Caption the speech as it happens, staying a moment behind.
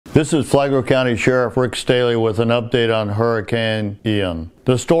This is Flagler County Sheriff Rick Staly with an update on Hurricane Ian.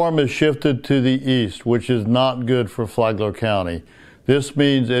 The storm has shifted to the east, which is not good for Flagler County. This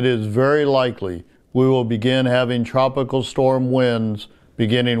means it is very likely we will begin having tropical storm winds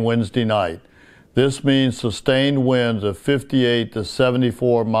beginning Wednesday night. This means sustained winds of 58 to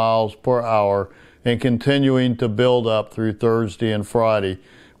 74 miles per hour and continuing to build up through Thursday and Friday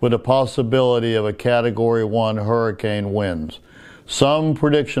with a possibility of a Category 1 hurricane winds. Some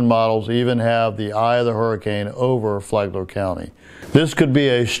prediction models even have the eye of the hurricane over Flagler County. This could be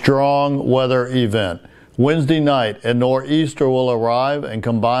a strong weather event. Wednesday night, a nor'easter will arrive and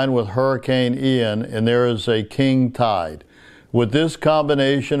combine with Hurricane Ian, and there is a king tide. With this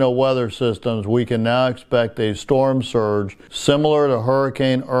combination of weather systems, we can now expect a storm surge similar to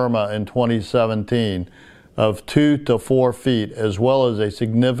Hurricane Irma in 2017 of 2 to 4 feet, as well as a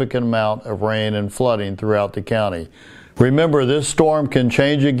significant amount of rain and flooding throughout the county. Remember, this storm can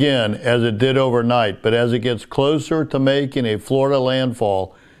change again as it did overnight, but as it gets closer to making a Florida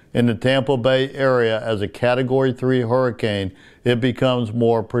landfall in the Tampa Bay area as a Category 3 hurricane, it becomes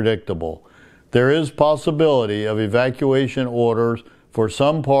more predictable. There is possibility of evacuation orders for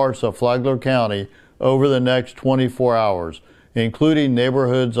some parts of Flagler County over the next 24 hours, including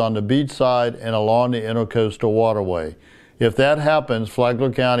neighborhoods on the beachside and along the Intercoastal Waterway. If that happens,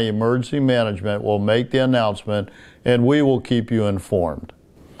 Flagler County Emergency Management will make the announcement and we will keep you informed.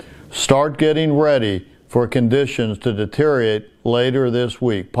 Start getting ready for conditions to deteriorate later this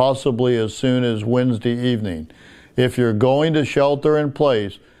week, possibly as soon as Wednesday evening. If you're going to shelter in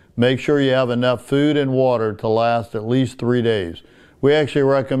place, make sure you have enough food and water to last at least 3 days. We actually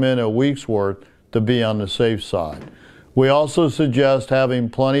recommend a week's worth to be on the safe side. We also suggest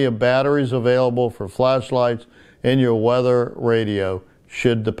having plenty of batteries available for flashlights and your weather radio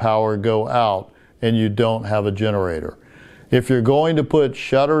should the power go out and you don't have a generator. If you're going to put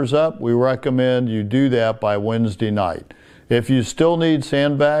shutters up, we recommend you do that by Wednesday night. If you still need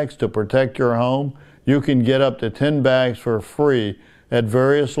sandbags to protect your home, you can get up to 10 bags for free at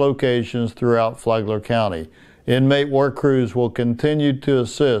various locations throughout Flagler County. Inmate work crews will continue to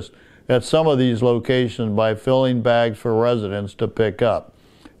assist at some of these locations by filling bags for residents to pick up.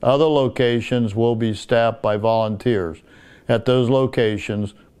 Other locations will be staffed by volunteers at those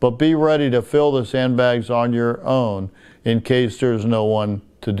locations, but be ready to fill the sandbags on your own in case there's no one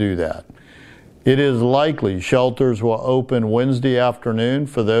to do that. It is likely shelters will open Wednesday afternoon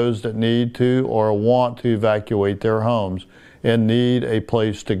for those that need to or want to evacuate their homes and need a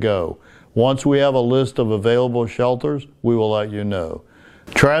place to go. Once we have a list of available shelters, we will let you know.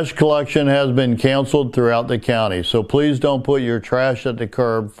 Trash collection has been canceled throughout the county, so please don't put your trash at the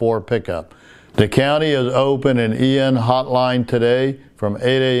curb for pickup. The county is open an Ian hotline today from 8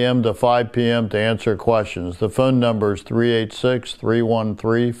 a.m. to 5 p.m. to answer questions. The phone number is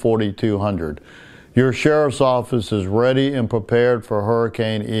 386-313-4200. Your sheriff's office is ready and prepared for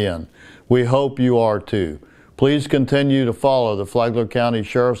Hurricane Ian. We hope you are too. Please continue to follow the Flagler County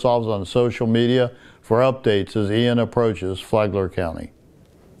Sheriff's Office on social media for updates as Ian approaches Flagler County.